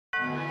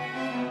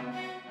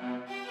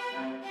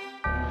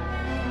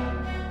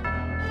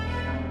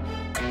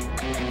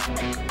Hey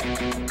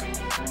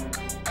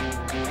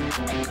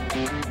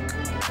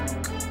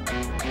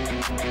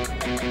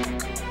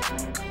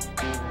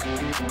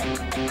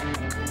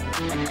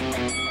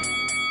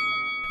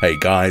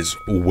guys,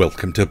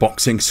 welcome to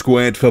Boxing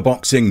Squared for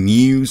boxing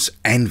news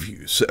and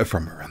views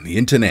from around the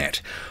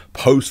internet.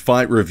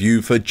 Post-fight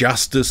review for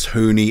Justis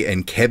Huni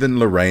and Kevin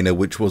Lerena,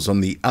 which was on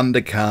the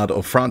undercard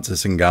of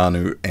Francis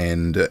Ngannou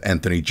and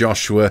Anthony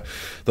Joshua,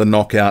 the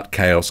knockout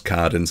chaos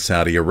card in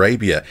Saudi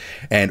Arabia.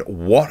 And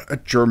what a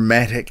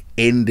dramatic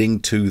ending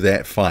to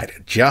that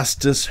fight.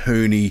 Justis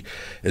Huni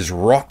is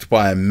rocked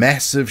by a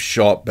massive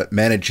shot but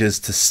manages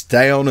to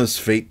stay on his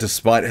feet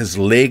despite his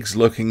legs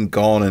looking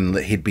gone and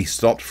he'd be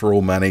stopped for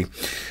all money.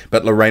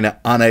 But Lerena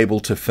unable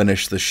to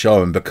finish the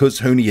show, and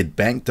because Huni had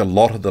banked a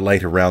lot of the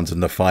later rounds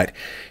in the fight,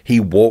 he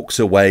walks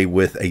away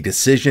with a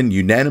decision,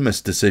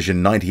 unanimous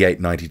decision,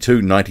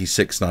 98-92,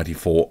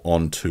 96-94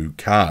 on 2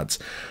 cards.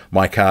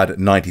 My card,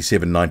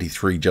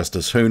 97-93,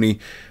 Justis Huni,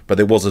 but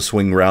there was a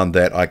swing round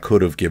that I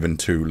could have given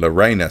to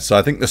Lerena. So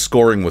I think the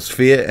scoring was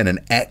fair and an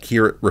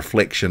accurate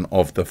reflection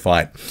of the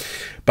fight.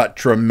 But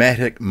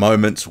dramatic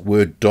moments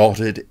were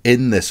dotted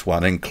in this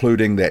one,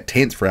 including that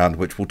 10th round,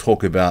 which we'll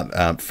talk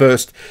about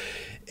first.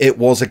 It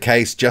was a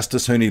case,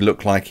 Justis Huni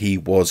looked like he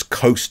was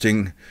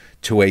coasting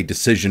to a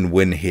decision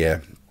win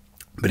here,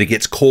 but he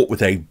gets caught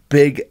with a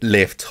big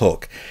left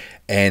hook.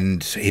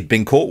 And he'd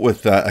been caught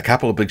with a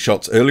couple of big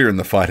shots earlier in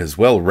the fight as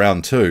well,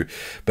 round 2.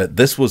 But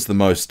this was the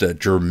most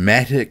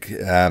dramatic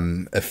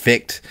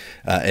effect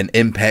and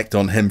impact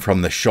on him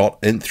from the shot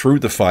in through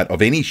the fight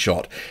of any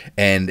shot.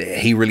 And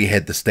he really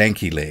had the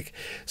stanky leg.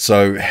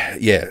 So,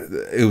 yeah,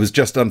 it was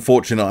just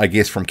unfortunate, I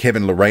guess, from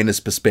Kevin Lerena's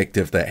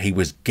perspective that he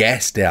was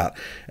gassed out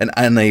and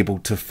unable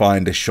to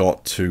find a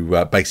shot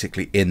to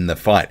basically end the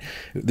fight.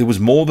 There was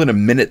more than a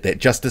minute that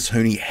Justis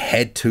Huni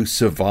had to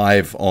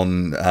survive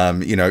on,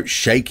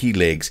 shaky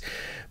legs,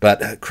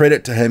 but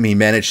credit to him, he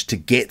managed to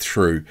get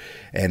through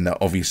and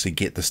obviously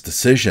get this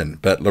decision.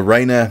 But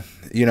Lerena,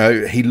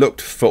 he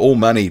looked for all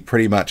money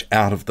pretty much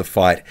out of the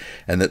fight,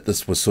 and that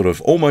this was sort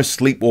of almost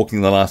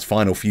sleepwalking the last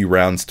final few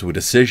rounds to a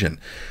decision.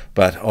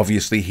 But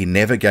obviously he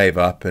never gave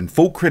up, and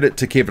full credit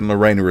to Kevin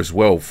Lerena as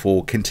well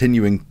for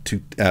continuing to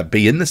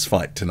be in this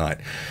fight tonight,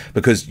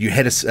 because you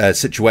had a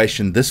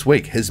situation this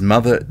week. His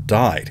mother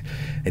died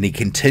and he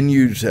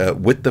continued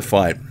with the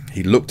fight.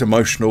 He looked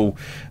emotional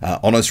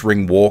on his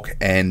ring walk,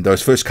 and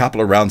those first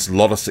couple of rounds, a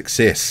lot of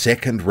success.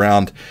 Second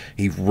round,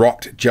 he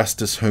rocked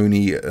Justis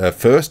Huni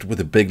first with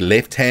a big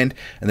left hand,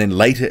 and then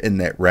later in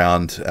that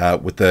round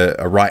with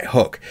a right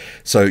hook.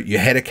 So you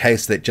had a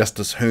case that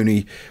Justis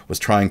Huni was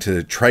trying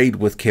to trade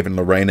with Kevin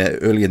Lerena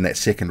early in that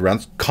second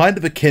round, kind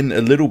of akin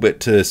a little bit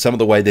to some of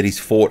the way that he's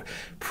fought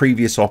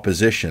previous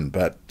opposition.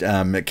 But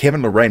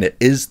Kevin Lerena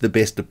is the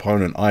best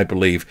opponent, I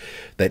believe,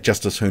 that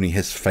Justis Huni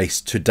has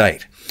faced to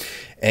date.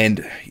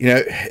 And,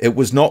 it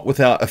was not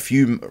without a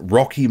few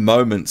rocky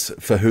moments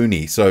for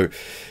Huni. So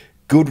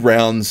good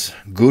rounds,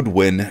 good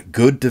win,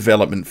 good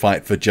development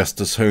fight for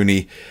Justis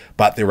Huni,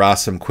 but there are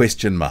some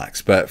question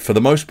marks. But for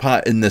the most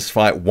part in this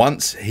fight,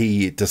 once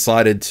he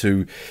decided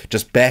to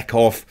just back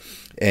off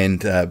and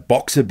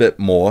box a bit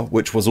more,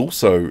 which was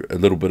also a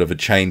little bit of a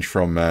change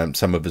from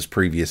some of his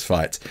previous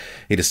fights.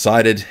 He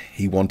decided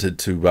he wanted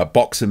to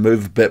box and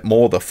move a bit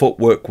more. The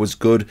footwork was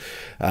good.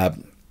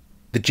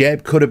 The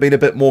jab could have been a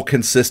bit more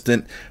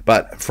consistent,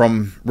 but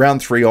from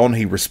round 3 on,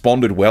 he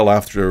responded well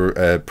after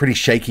a pretty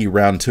shaky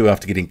round 2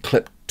 after getting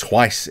clipped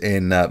twice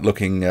and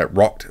looking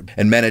rocked,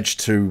 and managed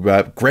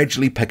to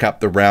gradually pick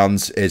up the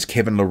rounds as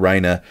Kevin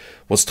Lerena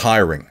was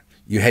tiring.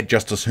 You had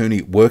Justis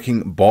Huni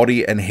working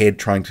body and head,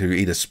 trying to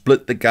either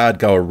split the guard,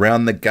 go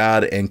around the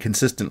guard, and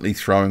consistently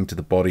throwing to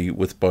the body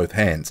with both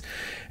hands.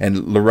 And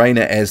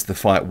Lerena, as the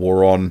fight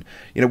wore on,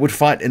 would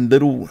fight in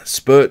little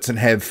spurts and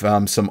have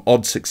some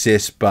odd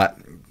success, but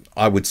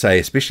I would say,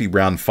 especially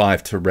round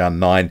 5 to round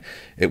 9,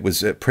 it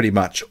was pretty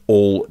much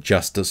all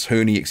Justis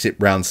Huni,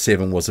 except round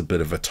 7 was a bit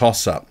of a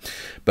toss-up.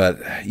 But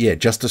yeah,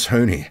 Justis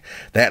Huni,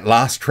 that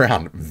last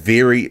round,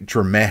 very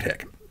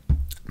dramatic.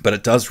 But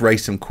it does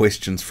raise some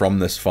questions from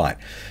this fight,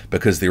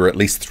 because there were at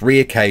least 3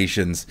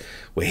 occasions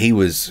where he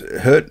was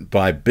hurt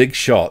by big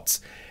shots,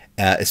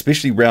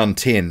 especially round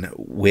 10,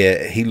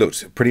 where he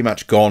looked pretty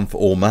much gone for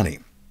all money.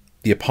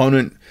 The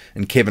opponent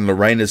in Kevin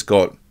Lerena's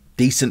got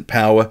decent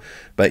power,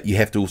 but you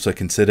have to also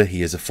consider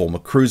he is a former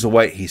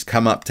cruiserweight. He's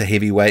come up to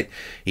heavyweight.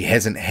 He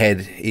hasn't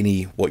had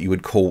any what you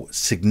would call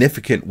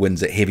significant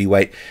wins at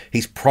heavyweight.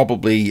 He's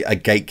probably a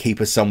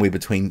gatekeeper somewhere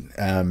between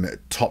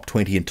top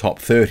 20 and top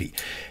 30.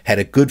 Had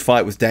a good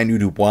fight with Daniel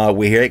Dubois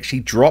where he actually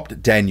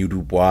dropped Daniel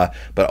Dubois,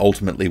 but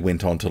ultimately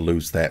went on to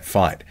lose that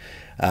fight.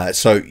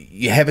 So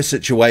you have a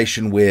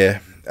situation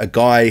where a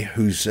guy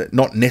who's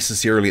not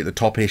necessarily at the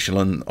top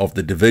echelon of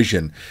the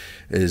division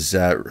is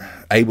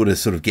able to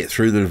sort of get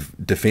through the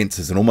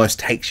defenses and almost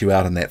takes you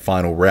out in that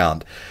final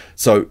round.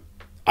 So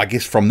I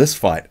guess from this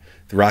fight,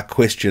 there are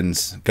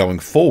questions going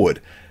forward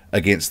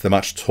against the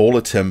much taller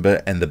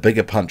timber and the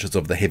bigger punches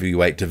of the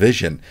heavyweight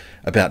division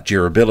about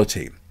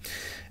durability.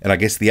 And I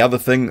guess the other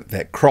thing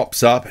that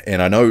crops up,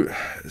 and I know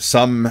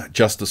some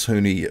Justis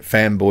Huni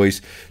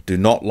fanboys do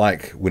not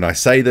like when I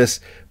say this,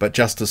 but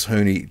Justis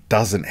Huni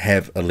doesn't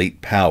have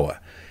elite power.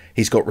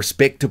 He's got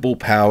respectable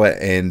power,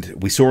 and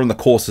we saw in the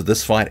course of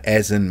this fight,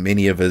 as in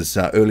many of his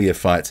earlier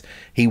fights,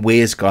 he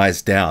wears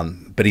guys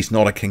down, but he's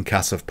not a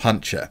concussive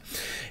puncher.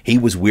 He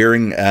was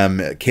wearing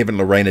Kevin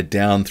Lerena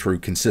down through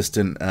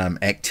consistent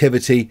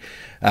activity,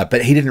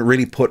 but he didn't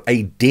really put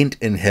a dent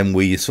in him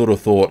where you sort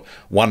of thought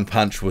one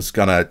punch was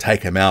going to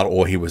take him out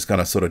or he was going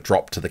to sort of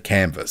drop to the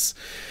canvas.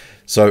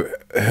 So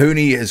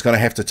Huni is going to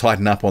have to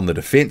tighten up on the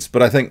defense,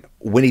 but I think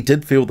when he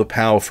did feel the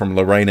power from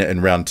Lerena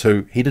in round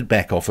 2, he did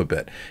back off a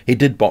bit. He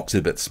did box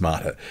a bit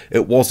smarter.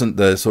 It wasn't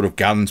the sort of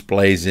guns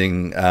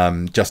blazing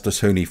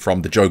Justis Huni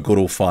from the Joe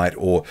Goodall fight,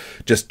 or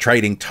just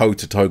trading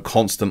toe-to-toe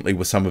constantly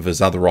with some of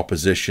his other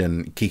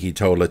opposition, Kiki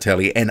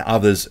Toa-Latelli, and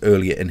others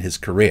earlier in his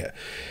career.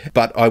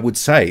 But I would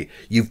say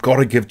you've got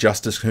to give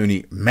Justis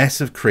Huni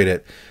massive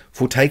credit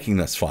for taking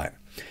this fight.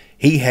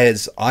 He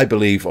has, I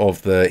believe,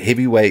 of the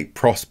heavyweight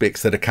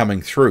prospects that are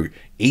coming through,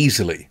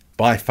 easily,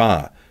 by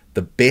far,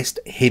 the best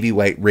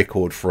heavyweight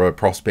record for a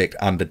prospect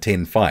under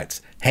 10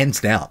 fights.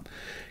 Hands down.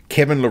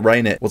 Kevin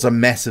Lerena was a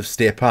massive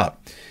step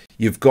up.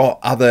 You've got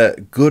other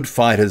good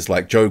fighters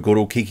like Joe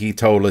Goodall, Kiki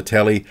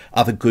Toa-Latelli,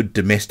 other good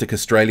domestic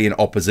Australian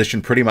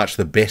opposition, pretty much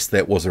the best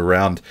that was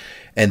around.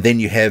 And then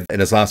you have, in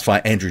his last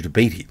fight, Andrew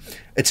Tabiti.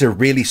 It's a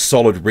really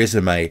solid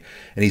resume,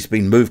 and he's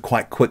been moved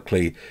quite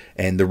quickly,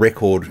 and the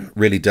record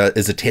really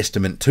is a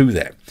testament to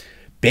that.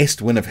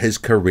 Best win of his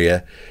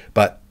career,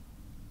 but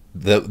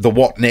the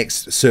what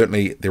next,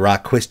 certainly there are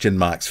question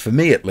marks, for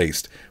me at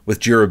least, with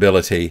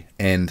durability,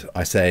 and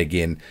I say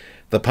again,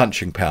 the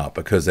punching power,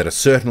 because at a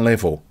certain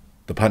level,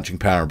 the punching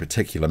power in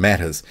particular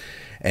matters.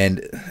 And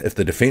if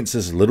the defense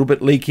is a little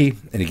bit leaky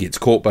and he gets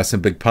caught by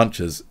some big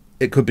punches,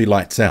 it could be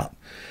lights out.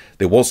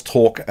 There was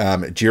talk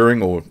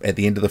during or at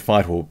the end of the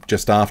fight or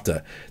just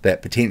after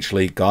that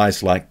potentially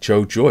guys like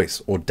Joe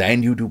Joyce or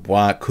Daniel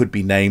Dubois could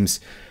be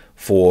names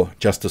for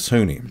Justis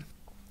Huni.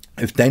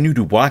 If Daniel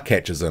Dubois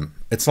catches him,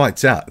 it's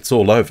lights out. It's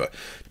all over.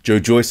 Joe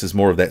Joyce is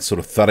more of that sort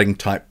of thudding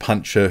type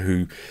puncher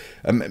who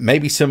may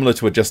be similar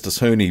to a Justis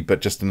Huni,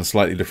 but just in a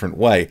slightly different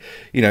way,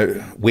 you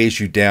know, wears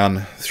you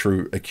down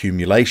through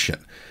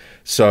accumulation.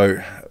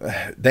 So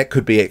that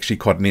could be actually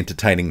quite an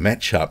entertaining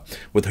matchup,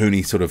 with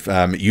Huni sort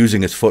of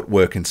using his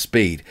footwork and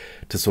speed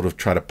to sort of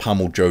try to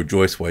pummel Joe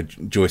Joyce while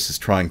Joyce is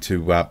trying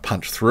to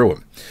punch through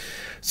him.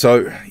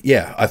 So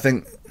yeah, I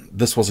think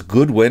this was a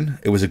good win.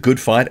 It was a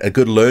good fight, a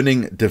good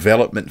learning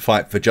development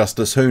fight for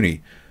Justis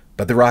Huni,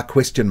 but there are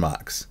question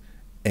marks.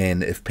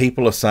 And if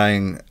people are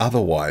saying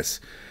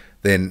otherwise,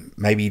 then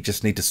maybe you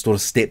just need to sort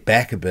of step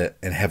back a bit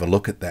and have a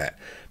look at that,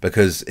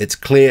 because it's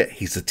clear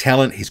he's a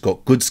talent. He's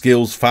got good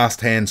skills,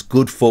 fast hands,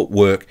 good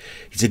footwork.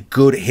 He's a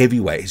good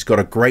heavyweight. He's got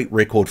a great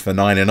record for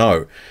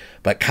 9-0.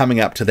 But coming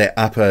up to that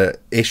upper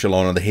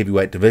echelon of the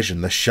heavyweight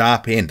division, the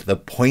sharp end, the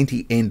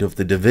pointy end of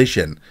the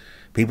division,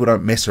 people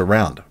don't mess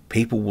around.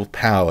 People with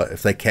power,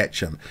 if they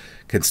catch him,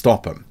 can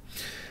stop him.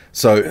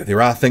 So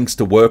there are things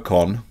to work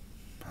on.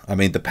 I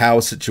mean, the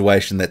power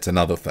situation, that's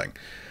another thing.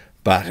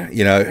 But,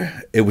 you know,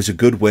 it was a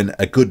good win,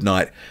 a good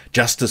night.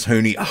 Justis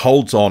Huni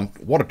holds on.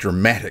 What a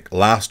dramatic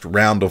last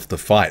round of the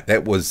fight.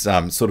 That was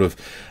sort of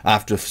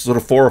after sort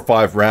of 4 or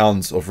 5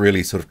 rounds of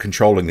really sort of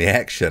controlling the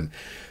action.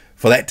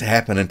 For that to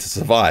happen and to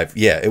survive,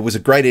 yeah, it was a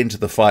great end to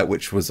the fight,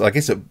 which was, I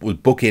guess it was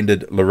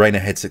bookended. Lerena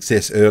had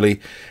success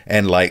early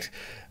and late.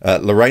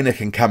 Lerena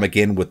can come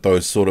again with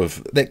those sort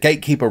of, that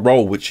gatekeeper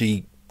role, which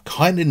he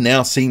kind of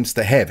now seems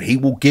to have. He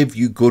will give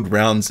you good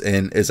rounds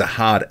and is a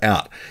hard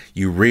out.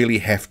 You really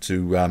have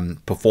to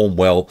perform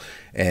well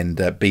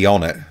and be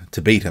on it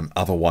to beat him.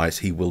 Otherwise,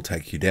 he will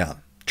take you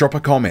down. Drop a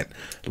comment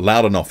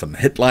loud and often.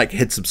 Hit like,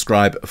 hit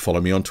subscribe.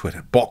 Follow me on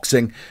Twitter.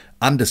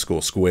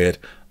 Boxing_squared.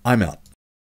 I'm out.